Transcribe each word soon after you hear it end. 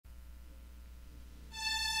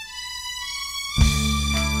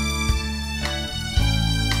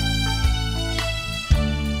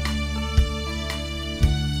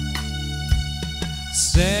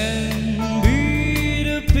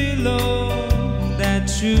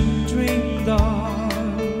you dreamed of.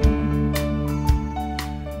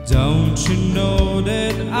 Don't you know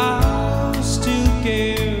that I still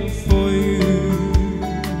care for you?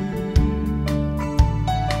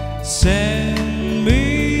 Send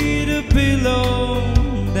me the pillow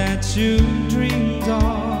that you dreamed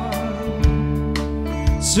of,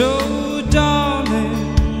 so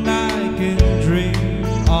darling, I can dream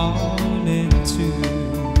on it too.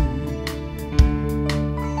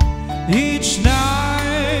 Each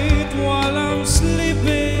night while I'm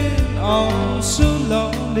sleeping, oh so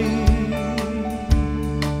lonely,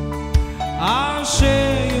 I'll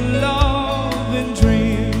share your love and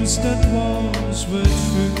dreams that once were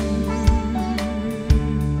true.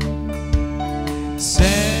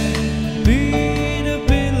 Send me the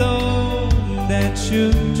pillow that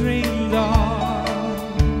you dreamed of,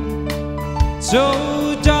 so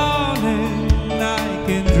darling, I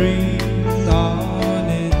can dream on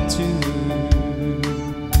it too.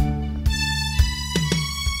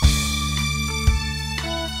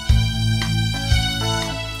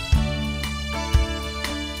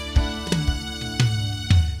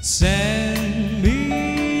 Send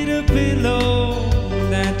me the pillow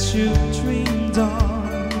that you dreamed of.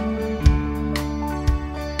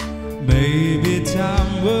 Maybe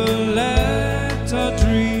time will let our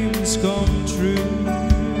dreams come true.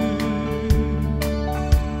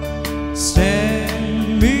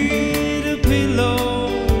 Send me the pillow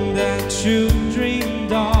that you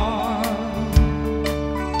dreamed of,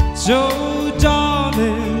 so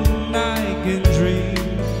darling, I can dream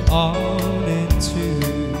on it too.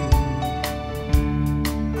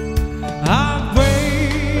 I've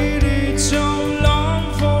waited so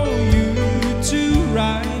long for you to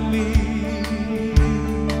write me,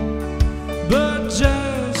 but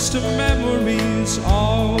just a memory's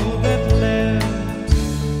all that left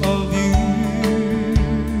of you.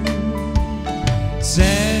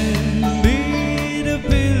 Send me the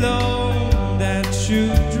pillow that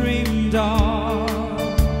you dreamed of,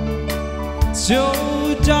 so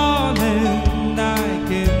darling, I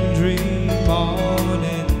can dream on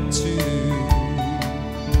it too.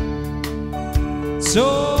 So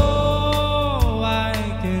I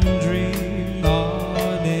can dream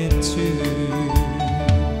on it too.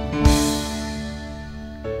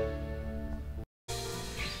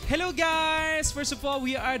 Hello guys! First of all,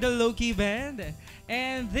 we are the LowKey Band.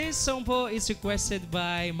 And this song po is requested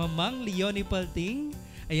by Mamang Leonie Palting.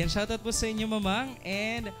 Ayan, shoutout po sa inyo Mamang,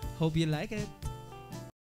 and hope you like it.